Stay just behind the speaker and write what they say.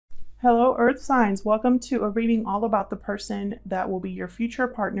Hello, Earth signs. Welcome to a reading all about the person that will be your future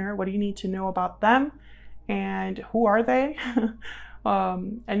partner. What do you need to know about them and who are they?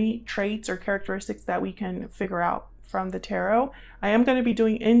 Any traits or characteristics that we can figure out from the tarot. I am going to be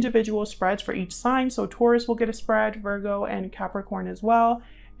doing individual spreads for each sign. So Taurus will get a spread, Virgo and Capricorn as well.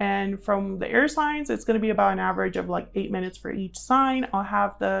 And from the air signs, it's going to be about an average of like 8 minutes for each sign. I'll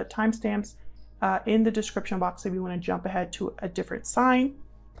have the timestamps in the description box if you want to jump ahead to a different sign.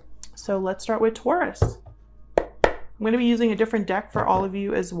 So let's start with Taurus. I'm going to be using a different deck for all of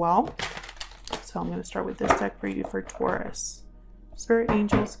you as well. So I'm going to start with this deck for you for Taurus. Spirit,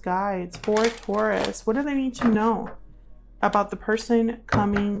 angels, guides for Taurus. What do they need to know about the person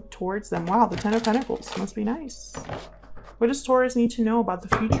coming towards them? Wow, the Ten of Pentacles must be nice. What does Taurus need to know about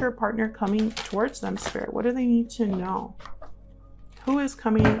the future partner coming towards them, Spirit? What do they need to know? Who is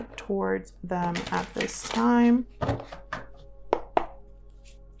coming towards them at this time?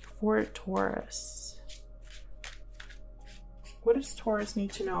 For Taurus. What does Taurus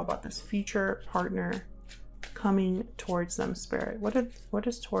need to know about this future partner coming towards them, Spirit? What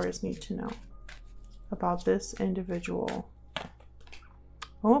does Taurus need to know about this individual?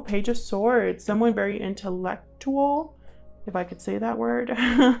 Oh, Page of Swords. Someone very intellectual, if I could say that word.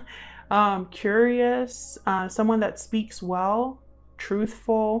 Curious. Someone that speaks well,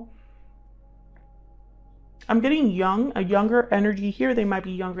 truthful. I'm getting young, a younger energy here. They might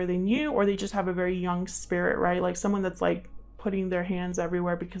be younger than you, or they just have a very young spirit, right? Like someone that's like putting their hands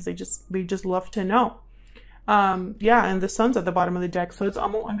everywhere because they just love to know. Yeah, and the sun's at the bottom of the deck. So it's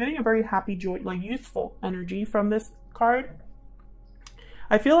I'm getting a very happy, joy, like youthful energy from this card.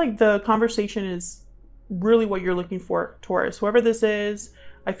 I feel like the conversation is really what you're looking for, Taurus. Whoever this is,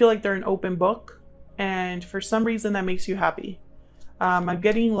 I feel like they're an open book. And for some reason that makes you happy. I'm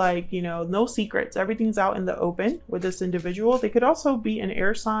getting like, you know, no secrets. Everything's out in the open with this individual. They could also be an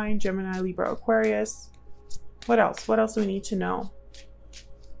air sign, Gemini, Libra, Aquarius. What else? What else do we need to know?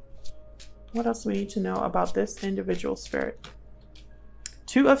 What else do we need to know about this individual, Spirit?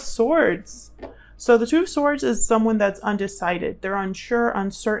 Two of Swords. So the Two of Swords is someone that's undecided. They're unsure,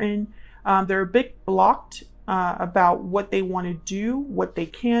 uncertain. They're a bit blocked about what they want to do, what they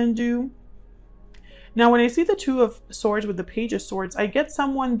can do. Now, when I see the Two of Swords with the Page of Swords, I get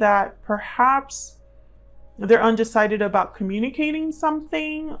someone that perhaps they're undecided about communicating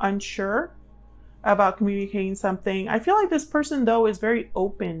something, unsure about communicating something. I feel like this person, though, is very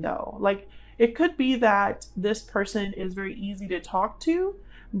open, though. Like, it could be that this person is very easy to talk to,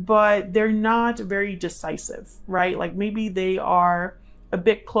 but they're not very decisive, right? Like, maybe they are a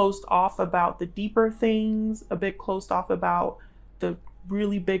bit closed off about the deeper things, a bit closed off about the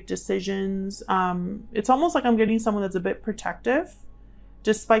really big decisions. It's almost like I'm getting someone that's a bit protective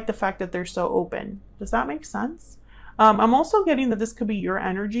despite the fact that they're so open. Does that make sense? I'm also getting that this could be your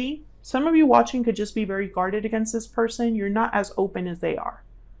energy. Some of you watching could just be very guarded against this person. You're not as open as they are.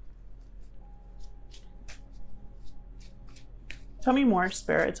 Tell me more,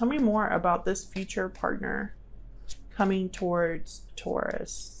 Spirit. Tell me more about this future partner coming towards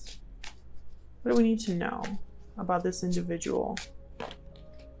Taurus. What do we need to know about this individual?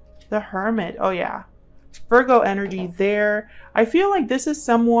 The Hermit. Oh yeah, Virgo energy there. I feel like this is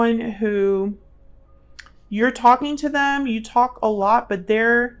someone who you're talking to them. You talk a lot, but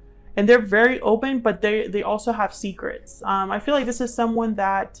they're very open, but they also have secrets. I feel like this is someone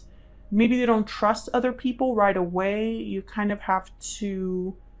that maybe they don't trust other people right away. You kind of have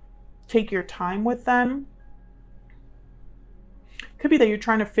to take your time with them. Could be that you're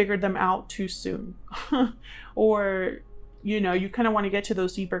trying to figure them out too soon, or you know, you kind of want to get to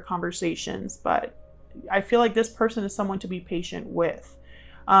those deeper conversations, but I feel like this person is someone to be patient with.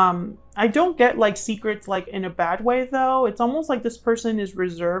 I don't get like secrets like in a bad way though. It's almost like this person is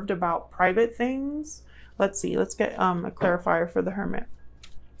reserved about private things. Let's see, let's get a clarifier for the Hermit.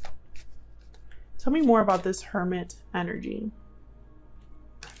 Tell me more about this Hermit energy.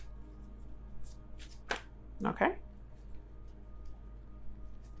 Okay.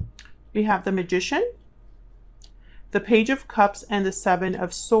 We have the Magician, the Page of Cups, and the Seven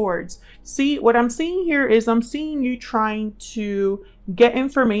of Swords. See, what I'm seeing here is I'm seeing you trying to get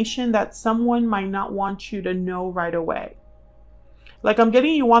information that someone might not want you to know right away. Like I'm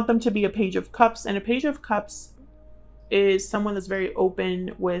getting you want them to be a Page of Cups, and a Page of Cups is someone that's very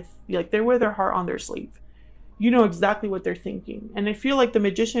open with, like, they wear their heart on their sleeve. You know exactly what they're thinking. And I feel like the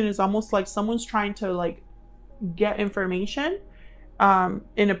Magician is almost like someone's trying to like get information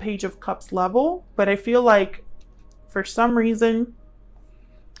in a Page of Cups level, but I feel like for some reason,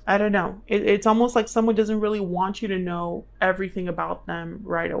 I don't know. It's almost like someone doesn't really want you to know everything about them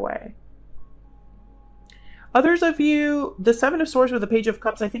right away. Others of you, the Seven of Swords with the Page of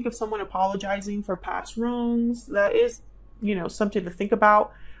Cups, I think of someone apologizing for past wrongs. That is, you know, something to think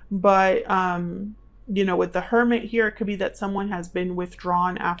about. But, you know, with the Hermit here, it could be that someone has been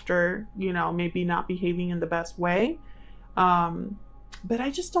withdrawn after, you know, maybe not behaving in the best way. But I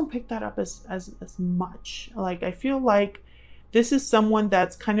just don't pick that up as much. Like, I feel like this is someone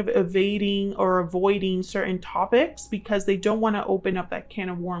that's kind of evading or avoiding certain topics because they don't want to open up that can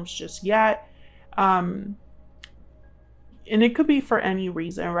of worms just yet. And it could be for any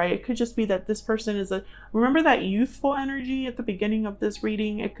reason, right? It could just be that this person is remember that youthful energy at the beginning of this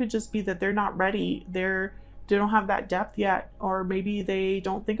reading? It could just be that they're not ready. They don't have that depth yet, or maybe they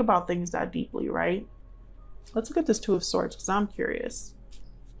don't think about things that deeply, right? Let's look at this Two of Swords because I'm curious.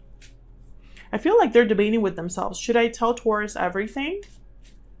 I feel like they're debating with themselves. Should I tell Taurus everything?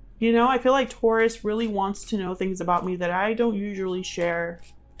 You know, I feel like Taurus really wants to know things about me that I don't usually share.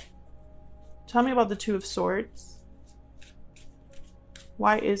 Tell me about the Two of Swords.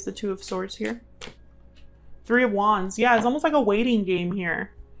 Why is the Two of Swords here? Three of Wands. Yeah, it's almost like a waiting game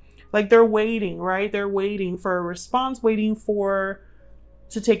here. Like they're waiting, right? They're waiting for a response, waiting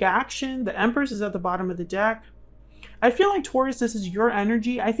to take action. The Empress is at the bottom of the deck. I feel like Taurus, this is your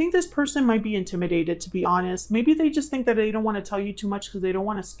energy. I think this person might be intimidated, to be honest. Maybe they just think that they don't want to tell you too much because they don't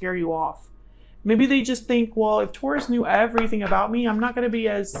want to scare you off. Maybe they just think, well, if Taurus knew everything about me, I'm not going to be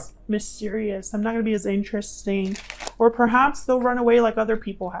as mysterious. I'm not going to be as interesting. Or perhaps they'll run away like other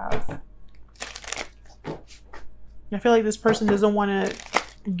people have. I feel like this person doesn't want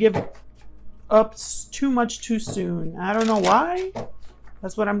to give up too much too soon. I don't know why.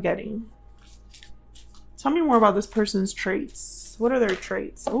 That's what I'm getting. Tell me more about this person's traits. What are their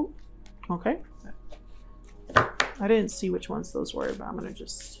traits? Oh, okay. I didn't see which ones those were, but I'm going to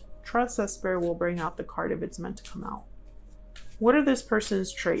just trust that Spirit will bring out the card if it's meant to come out. What are this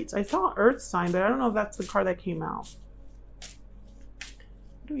person's traits? I thought Earth sign, but I don't know if that's the card that came out.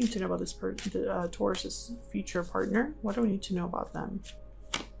 What do we need to know about this Taurus's future partner? What do we need to know about them?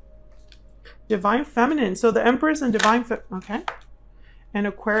 Divine Feminine. So the Empress and Divine okay. And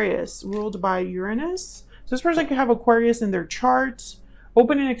Aquarius, ruled by Uranus. So this person could have Aquarius in their chart.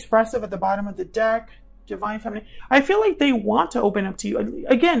 Open and expressive at the bottom of the deck. Divine Feminine. I feel like they want to open up to you.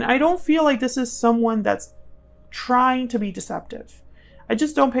 Again, I don't feel like this is someone that's trying to be deceptive. I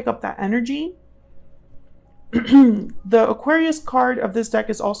just don't pick up that energy. The Aquarius card of this deck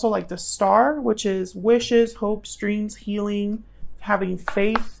is also like the Star, which is wishes, hopes, dreams, healing, having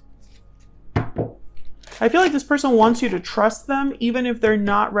faith. I feel like this person wants you to trust them, even if they're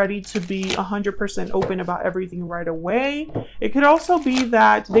not ready to be 100% open about everything right away. It could also be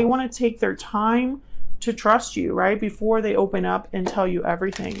that they want to take their time to trust you, right? Before they open up and tell you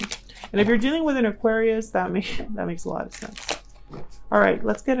everything. And if you're dealing with an Aquarius, that makes a lot of sense. All right,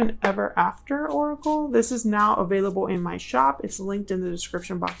 let's get an Ever After Oracle. This is now available in my shop. It's linked in the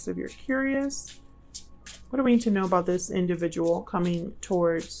description box if you're curious. What do we need to know about this individual coming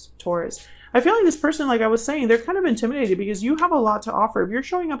towards Taurus? I feel like this person, like I was saying, they're kind of intimidated because you have a lot to offer. If you're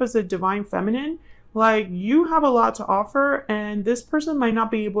showing up as a Divine Feminine, like you have a lot to offer, and this person might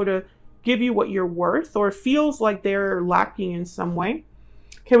not be able to give you what you're worth, or feels like they're lacking in some way.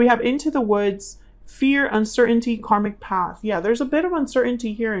 Okay, we have Into the Woods, fear, uncertainty, karmic path. Yeah, there's a bit of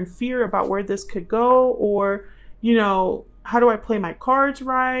uncertainty here and fear about where this could go, or, you know, how do I play my cards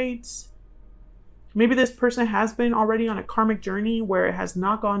right? Maybe this person has been already on a karmic journey where it has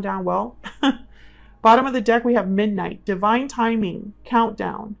not gone down well. Bottom of the deck, we have Midnight, divine timing,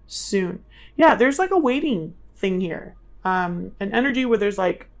 countdown, soon. Yeah, there's like a waiting thing here. An energy where there's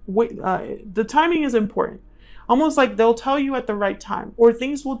like, the timing is important. Almost like they'll tell you at the right time, or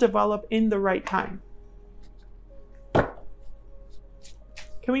things will develop in the right time. Can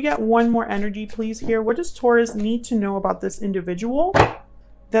we get one more energy, please, here? What does Taurus need to know about this individual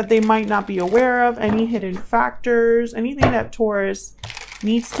that they might not be aware of? Any hidden factors, anything that Taurus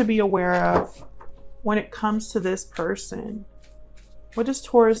needs to be aware of when it comes to this person? What does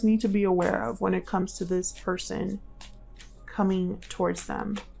Taurus need to be aware of when it comes to this person coming towards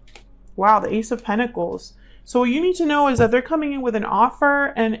them? Wow, the Ace of Pentacles. So what you need to know is that they're coming in with an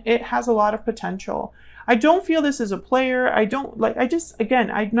offer and it has a lot of potential. I don't feel this is a player.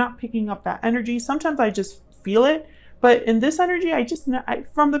 Again, I'm not picking up that energy. Sometimes I just feel it. But in this energy,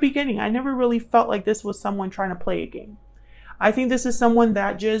 from the beginning, I never really felt like this was someone trying to play a game. I think this is someone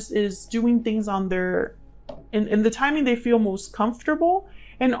that just is doing things on in the timing they feel most comfortable.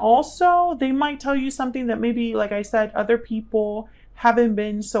 And also, they might tell you something that maybe, like I said, other people haven't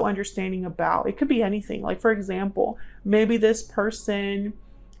been so understanding about. It could be anything. Like, for example, maybe this person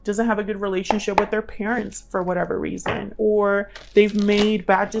doesn't have a good relationship with their parents for whatever reason, or they've made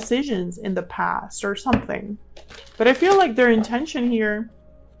bad decisions in the past or something. But I feel like their intention here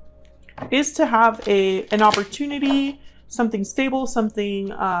is to have an opportunity, something stable, something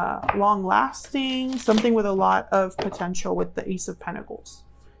long-lasting, something with a lot of potential with the Ace of Pentacles.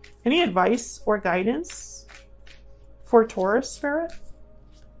 Any advice or guidance for Taurus, Spirit?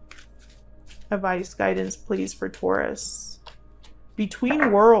 Advice, guidance, please, for Taurus.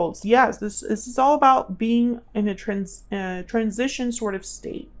 Between worlds. Yes, this is all about being in a transition sort of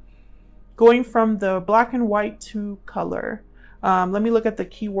state. Going from the black and white to color. Let me look at the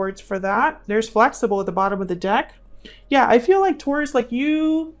keywords for that. There's flexible at the bottom of the deck. Yeah, I feel like Taurus, like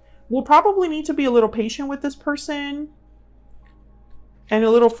you will probably need to be a little patient with this person and a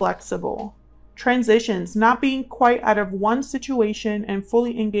little flexible. Transitions, not being quite out of one situation and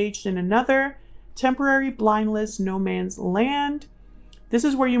fully engaged in another. Temporary blindness, no man's land. This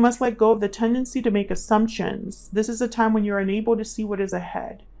is where you must let go of the tendency to make assumptions. This is a time when you're unable to see what is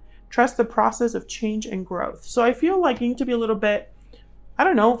ahead. Trust the process of change and growth. So I feel like you need to be a little bit, I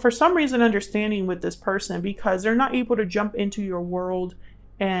don't know, for some reason understanding with this person, because they're not able to jump into your world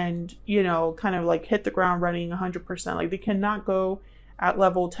and, you know, kind of like hit the ground running 100%. Like they cannot go at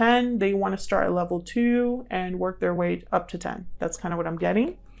level 10. They want to start at level 2 and work their way up to 10. That's kind of what I'm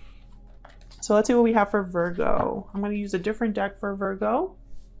getting. So let's see what we have for Virgo. I'm going to use a different deck for Virgo.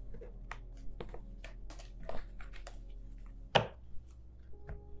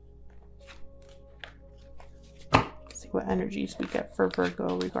 See what energies we get for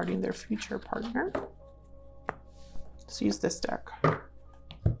Virgo regarding their future partner. Let's use this deck.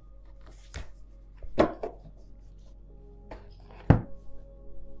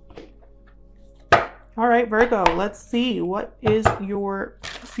 All right, Virgo, let's see. What is your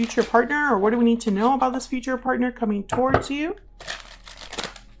future partner, or what do we need to know about this future partner coming towards you?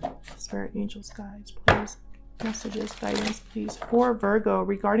 Spirit, angels, guides, please. Messages, guidance, please, for Virgo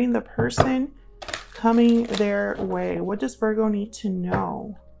regarding the person coming their way. What does Virgo need to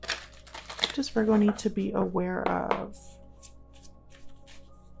know? What does Virgo need to be aware of?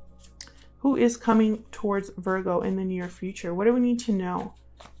 Who is coming towards Virgo in the near future? What do we need to know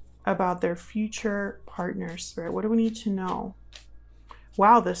about their future partner, Spirit? What do we need to know?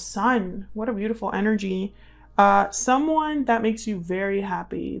 Wow, the sun. What a beautiful energy. Someone that makes you very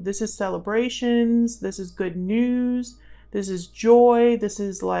happy. This is celebrations. This is good news. This is joy. This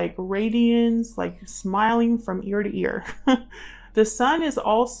is like radiance, like smiling from ear to ear. The sun is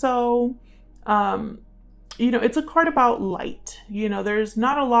also, you know, it's a card about light. You know, there's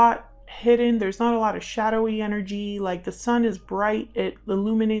not a lot hidden. There's not a lot of shadowy energy. Like the sun is bright. It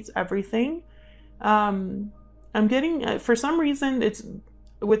illuminates everything. I'm getting, for some reason, it's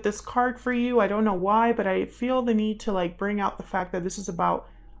with this card for you. I don't know why, but I feel the need to like bring out the fact that this is about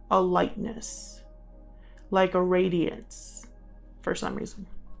a lightness, like a radiance for some reason.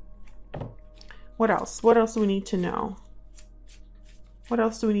 What else? What else do we need to know? What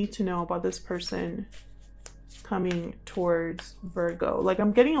else do we need to know about this person coming towards Virgo? Like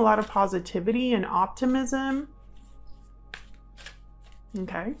I'm getting a lot of positivity and optimism.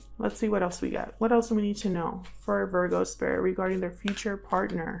 Okay, let's see what else we got. What else do we need to know for Virgo, Spirit, regarding their future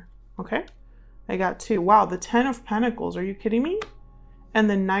partner? Okay, I got 2. Wow, the 10 of Pentacles. Are you kidding me? And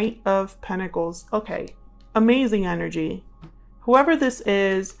the Knight of Pentacles. Okay, amazing energy. Whoever this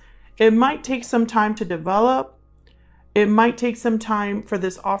is, it might take some time to develop. It might take some time for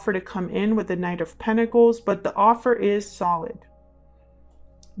this offer to come in with the Knight of Pentacles, but the offer is solid.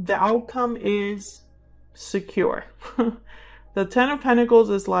 The outcome is secure. The 10 of Pentacles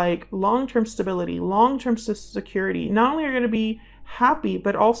is like long-term stability, long-term security. Not only are you going to be happy,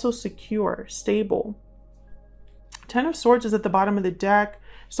 but also secure, stable. 10 of Swords is at the bottom of the deck.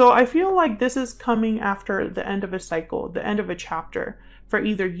 So I feel like this is coming after the end of a cycle, the end of a chapter for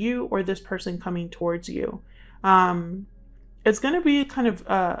either you or this person coming towards you. It's going to be kind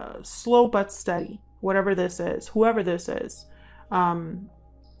of slow but steady, whatever this is, whoever this is. And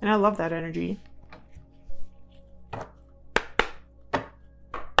I love that energy.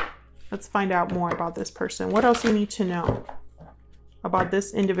 Let's find out more about this person. What else do we need to know about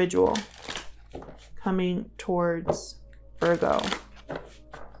this individual coming towards Virgo?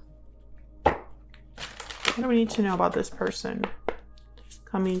 What do we need to know about this person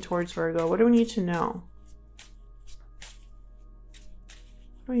coming towards Virgo? What do we need to know?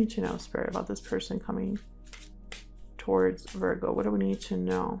 What do we need to know, Spirit, about this person coming towards Virgo? What do we need to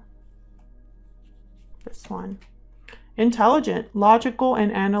know? This one. Intelligent, logical,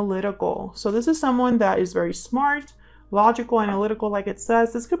 and analytical. So this is someone that is very smart, logical, analytical, like it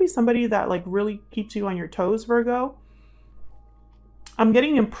says. This could be somebody that like really keeps you on your toes, Virgo. I'm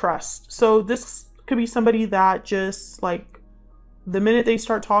getting impressed. So this could be somebody that just like the minute they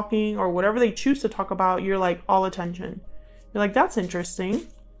start talking or whatever they choose to talk about, you're like all attention. You're like, that's interesting.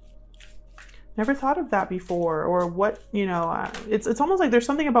 Never thought of that before. Or what, you know, it's almost like there's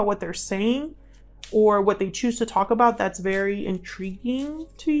something about what they're saying or what they choose to talk about that's very intriguing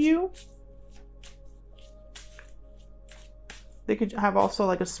to you. They could have also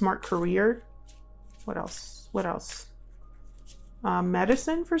like a smart career. What else? What else?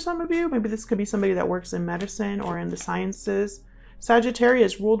 Medicine for some of you. Maybe this could be somebody that works in medicine or in the sciences.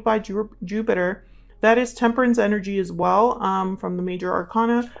 Sagittarius, ruled by Jupiter. That is temperance energy as well, from the major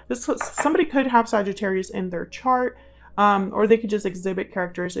arcana. Somebody could have Sagittarius in their chart, or they could just exhibit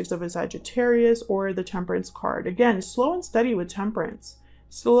characteristics of a Sagittarius or the temperance card. Again, slow and steady with temperance.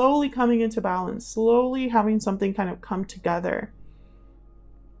 Slowly coming into balance, slowly having something kind of come together.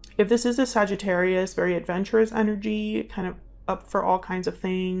 If this is a Sagittarius, very adventurous energy, kind of up for all kinds of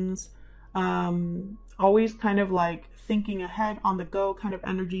things, always kind of like thinking ahead, on the go kind of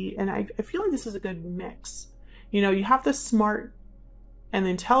energy. And I feel like this is a good mix. You know, you have the smart and the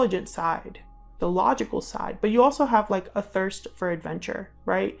intelligent side, the logical side, but you also have like a thirst for adventure,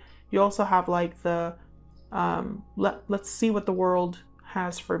 right? You also have like the let's see what the world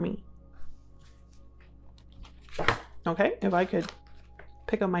has for me. Okay, if I could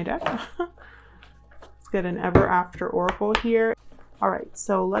pick up my deck. Let's get an ever after oracle here. All right,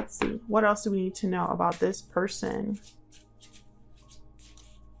 so let's see. What else do we need to know about this person?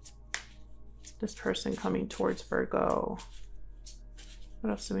 This person coming towards Virgo.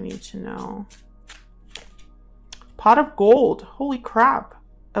 What else do we need to know? Pot of gold. Holy crap.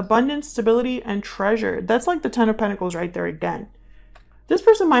 Abundance, stability, and treasure. That's like the 10 of Pentacles right there again. This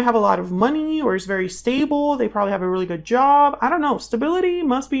person might have a lot of money or is very stable. They probably have a really good job. I don't know. Stability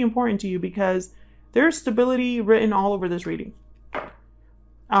must be important to you because there's stability written all over this reading.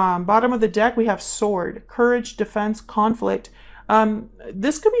 Bottom of the deck, we have sword, courage, defense, conflict.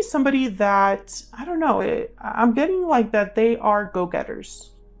 This could be somebody that, I don't know, I'm getting like that they are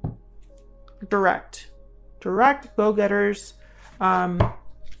go-getters. Direct go-getters.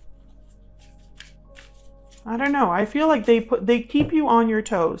 I don't know. I feel like they keep you on your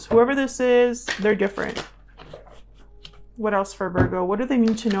toes. Whoever this is, they're different. What else for Virgo? What do they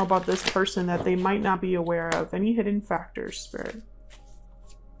need to know about this person that they might not be aware of? Any hidden factors, Spirit?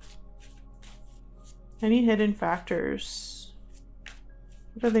 Any hidden factors?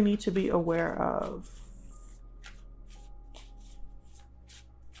 What do they need to be aware of?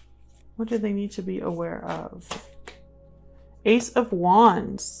 What do they need to be aware of? Ace of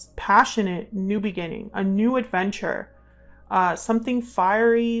Wands, passionate, new beginning, a new adventure, something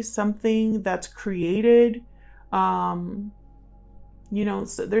fiery, something that's created. You know,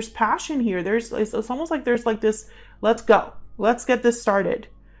 so there's passion here. It's almost like there's like this, let's go, let's get this started.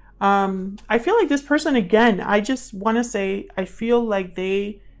 I feel like this person, again, I just want to say, I feel like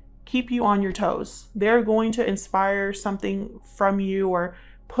they keep you on your toes. They're going to inspire something from you or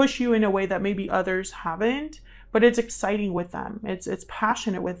push you in a way that maybe others haven't. But it's exciting with them. It's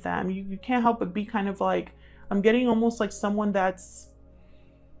passionate with them. You can't help but be kind of like, I'm getting almost like someone that's,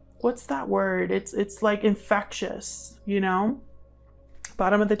 what's that word? It's like infectious, you know?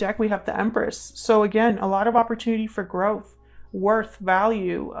 Bottom of the deck, we have the Empress. So again, a lot of opportunity for growth, worth,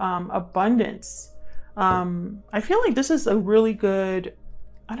 value, abundance. I feel like this is a really good,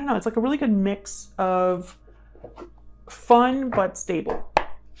 I don't know, it's like a really good mix of fun but stable.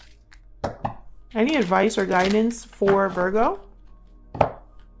 Any advice or guidance for Virgo?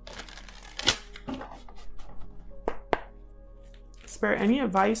 Spirit, any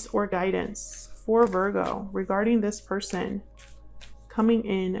advice or guidance for Virgo regarding this person coming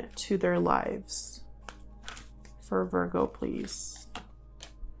in to their lives? For Virgo, please.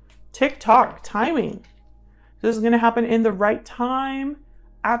 Tick-tock, timing. This is going to happen in the right time,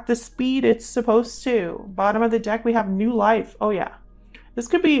 at the speed it's supposed to. Bottom of the deck, we have new life. Oh, yeah. This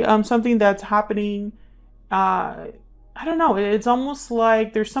could be something that's happening, I don't know, it's almost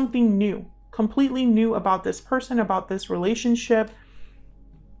like there's something new, completely new about this person, about this relationship,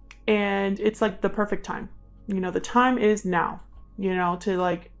 and it's like the perfect time. You know, the time is now, you know, to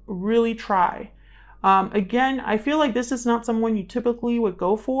like really try. Again, I feel like this is not someone you typically would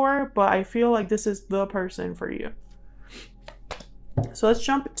go for, but I feel like this is the person for you. So let's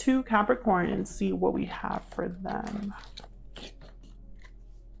jump to Capricorn and see what we have for them.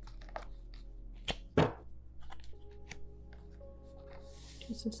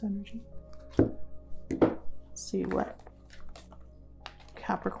 This energy. Let's see what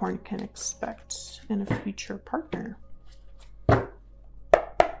Capricorn can expect in a future partner.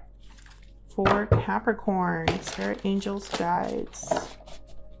 for Capricorn, Spirit, Angels, Guides.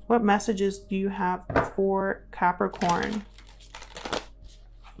 What messages do you have for Capricorn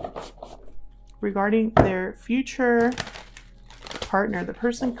regarding their future partner, the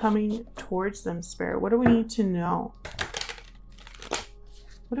person coming towards them, Spirit? What do we need to know?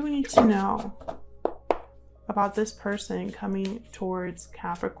 What do we need to know about this person coming towards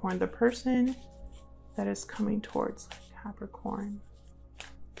Capricorn? The person that is coming towards Capricorn.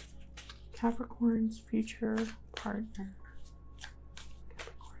 Capricorn's future partner.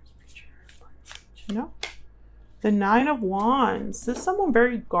 Capricorn's future partner. You know? The Nine of Wands. This is someone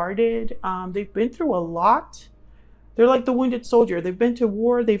very guarded. They've been through a lot. They're like the wounded soldier. They've been to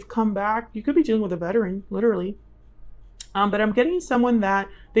war. They've come back. You could be dealing with a veteran, literally. But I'm getting someone that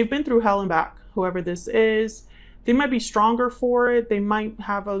they've been through hell and back. Whoever this is, they might be stronger for it. They might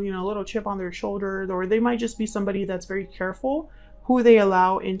have a little chip on their shoulder, or they might just be somebody that's very careful who they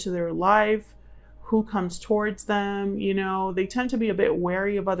allow into their life, who comes towards them. You know, they tend to be a bit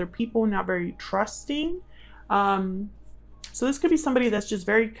wary of other people, not very trusting. So this could be somebody that's just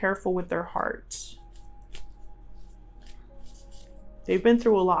very careful with their heart. They've been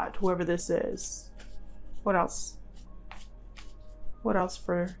through a lot, whoever this is. What else? What else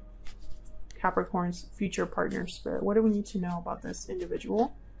for Capricorn's future partner, Spirit? What do we need to know about this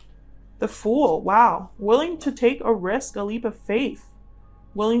individual? The Fool. Wow. Willing to take a risk, a leap of faith.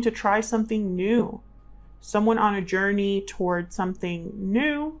 Willing to try something new. Someone on a journey towards something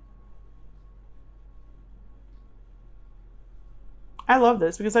new. I love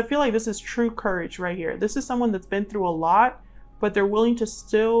this because I feel like this is true courage right here. This is someone that's been through a lot, but they're willing to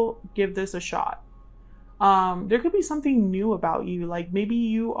still give this a shot. There could be something new about you. Like maybe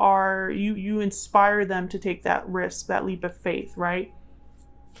you inspire them to take that risk, that leap of faith, right?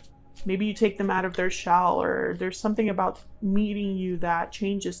 Maybe you take them out of their shell, or there's something about meeting you that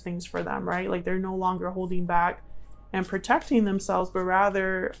changes things for them, right? Like they're no longer holding back and protecting themselves, but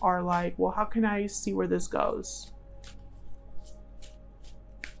rather are like, well, how can I see where this goes?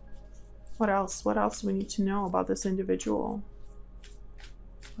 What else? What else do we need to know about this individual?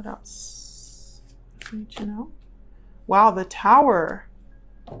 What else do we need to know? Wow, the Tower.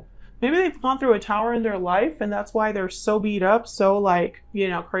 Maybe they've gone through a tower in their life, and that's why they're so beat up, so like,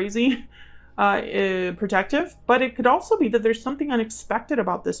 crazy, protective. But it could also be that there's something unexpected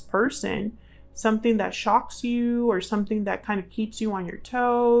about this person, something that shocks you, or something that kind of keeps you on your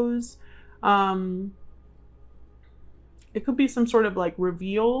toes. It could be some sort of like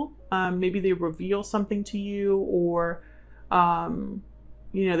reveal. Maybe they reveal something to you, or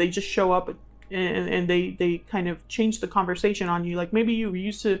they just show up and they kind of change the conversation on you. Like maybe you were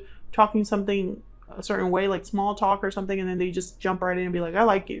used to talking something a certain way, like small talk or something, and then they just jump right in and be like, I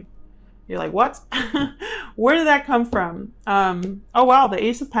like you. You're like, what? Where did that come from? Oh wow, the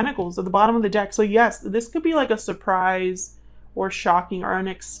Ace of Pentacles at the bottom of the deck. So yes, this could be like a surprise or shocking or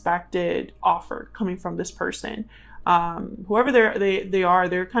unexpected offer coming from this person. Whoever they are,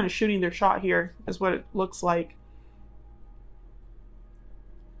 they're kind of shooting their shot here, is what it looks like.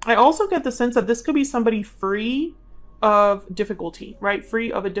 I also get the sense that this could be somebody free of difficulty, right?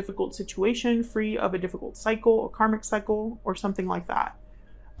 Free of a difficult situation, free of a difficult cycle, a karmic cycle, or something like that.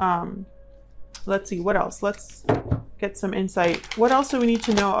 Let's see, what else? Let's get some insight. What else do we need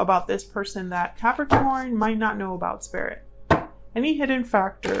to know about this person that Capricorn might not know about, Spirit? Any hidden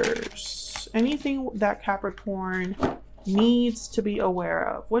factors? Anything that Capricorn needs to be aware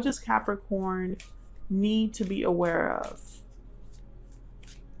of? What does Capricorn need to be aware of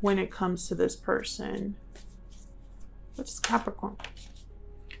when it comes to this person? What is Capricorn?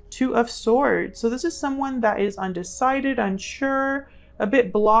 Two of Swords. So this is someone that is undecided, unsure, a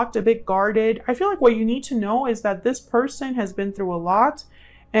bit blocked, a bit guarded. I feel like what you need to know is that this person has been through a lot,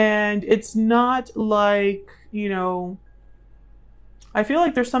 and it's not like, I feel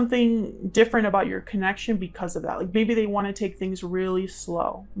like there's something different about your connection because of that. Like maybe they want to take things really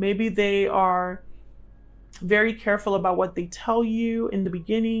slow. Maybe they are very careful about what they tell you in the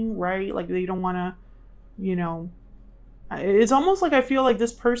beginning, right? Like they don't want to, it's almost like I feel like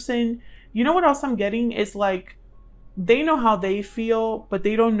this person, what else I'm getting is like, they know how they feel, but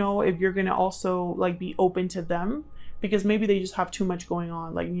they don't know if you're going to also like be open to them, because maybe they just have too much going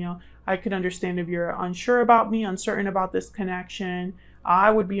on. Like, I could understand if you're unsure about me, uncertain about this connection.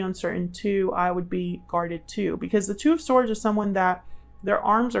 I would be uncertain too. I would be guarded too, because the Two of Swords is someone that their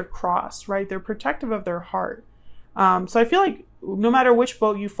arms are crossed, right? They're protective of their heart. So I feel like no matter which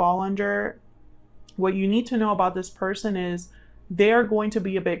boat you fall under, what you need to know about this person is they are going to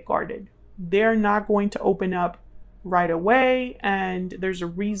be a bit guarded. They're not going to open up right away, and there's a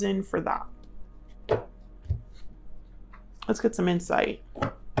reason for that. Let's get some insight.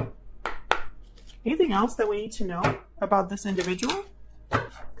 Anything else that we need to know about this individual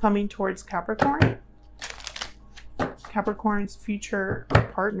coming towards Capricorn? Capricorn's future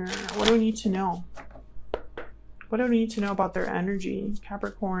partner. What do we need to know? What do we need to know about their energy?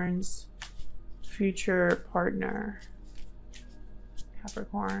 Capricorn's future partner.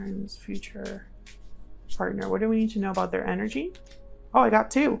 Capricorn's future partner. What do we need to know about their energy? Oh, I got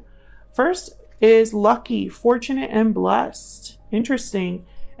two. First is lucky, fortunate, and blessed. Interesting.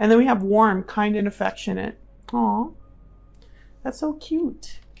 And then we have warm, kind, and affectionate. Aw, that's so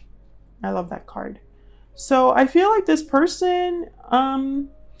cute. I love that card. So I feel like this person,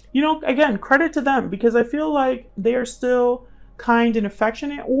 you know, again, credit to them, because I feel like they are still kind and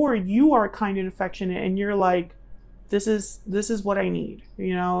affectionate, or you are kind and affectionate and you're like, this is what I need,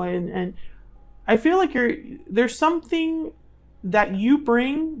 you know, and I feel like there's something that you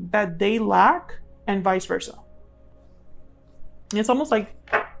bring that they lack, and vice versa. It's almost like,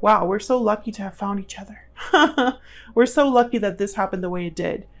 wow, we're so lucky to have found each other. We're so lucky that this happened the way it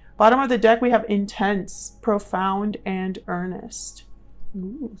did. Bottom of the deck, we have intense, profound, and earnest.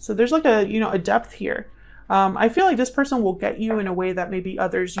 Ooh, so there's like a, you know, a depth here. I feel like this person will get you in a way that maybe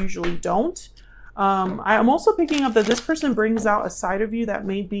others usually don't. I'm also picking up that this person brings out a side of you that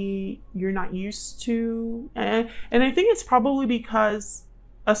maybe you're not used to. And I think it's probably because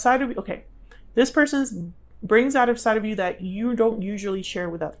a side of you, okay, this person brings out a side of you that you don't usually share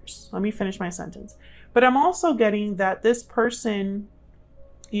with others. Let me finish my sentence. But I'm also getting that this person,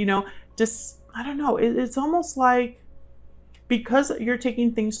 you know, just, I don't know, it's almost like because you're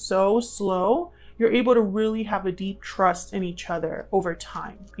taking things so slow, you're able to really have a deep trust in each other over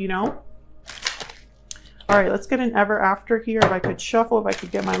time, you know? All right, let's get an ever after here. If I could shuffle, if I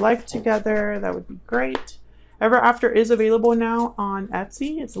could get my life together, that would be great. Ever after is available now on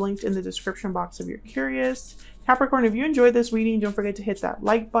Etsy. It's linked in the description box if you're curious. Capricorn, if you enjoyed this reading, don't forget to hit that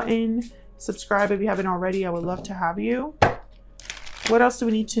like button. Subscribe if you haven't already. I would love to have you. What else do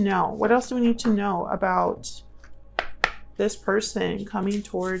we need to know? What else do we need to know about this person coming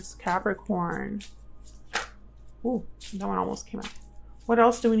towards Capricorn? Ooh, that one almost came out. What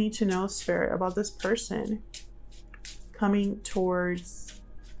else do we need to know, Spirit, about this person coming towards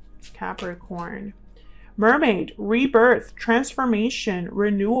Capricorn? Mermaid, rebirth, transformation,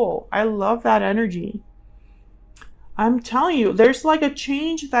 renewal. I love that energy. I'm telling you, there's like a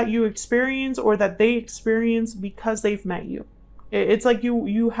change that you experience or that they experience because they've met you. It's like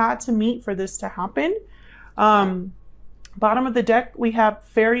you had to meet for this to happen. Bottom of the deck, we have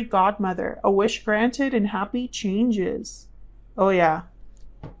Fairy Godmother, a wish granted and happy changes. Oh yeah.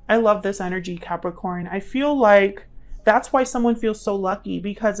 I love this energy, Capricorn. I feel like that's why someone feels so lucky,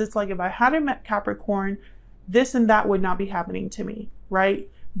 because it's like, if I hadn't met Capricorn, this and that would not be happening to me, right?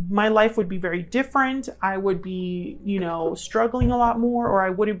 My life would be very different. I would be, you know, struggling a lot more, or I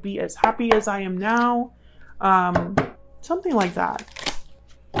wouldn't be as happy as I am now. Something like that.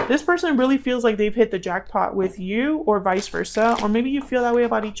 This person really feels like they've hit the jackpot with you, or vice versa. Or maybe you feel that way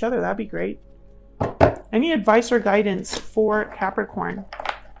about each other. That'd be great. Any advice or guidance for Capricorn?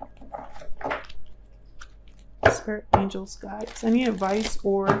 Spirit, angels, guides. Any advice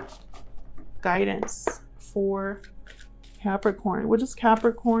or guidance for Capricorn? What does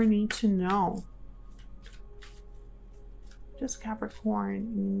Capricorn need to know? What does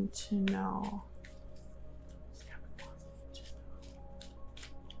Capricorn need to know?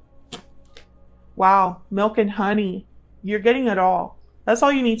 Wow, milk and honey. You're getting it all. That's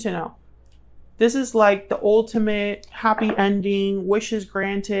all you need to know. This is like the ultimate happy ending, wishes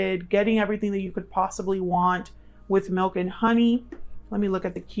granted, getting everything that you could possibly want with milk and honey. Let me look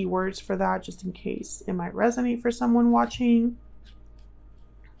at the keywords for that just in case it might resonate for someone watching.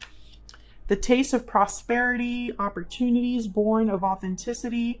 The taste of prosperity, opportunities born of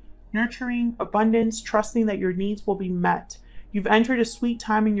authenticity, nurturing, abundance, trusting that your needs will be met. You've entered a sweet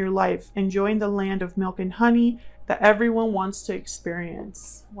time in your life, enjoying the land of milk and honey that everyone wants to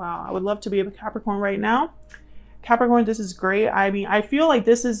experience. Wow, I would love to be a Capricorn right now. Capricorn, this is great. I mean, I feel like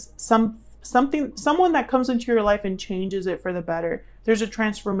this is someone that comes into your life and changes it for the better. There's a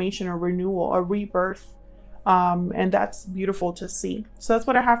transformation, a renewal, a rebirth, and that's beautiful to see. So that's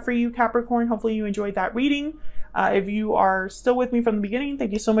what I have for you, Capricorn. Hopefully you enjoyed that reading. If you are still with me from the beginning,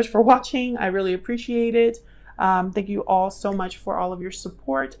 thank you so much for watching. I really appreciate it. Thank you all so much for all of your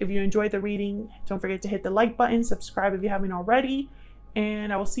support. If you enjoyed the reading, don't forget to hit the like button, subscribe if you haven't already,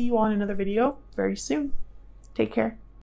 and I will see you on another video very soon. Take care.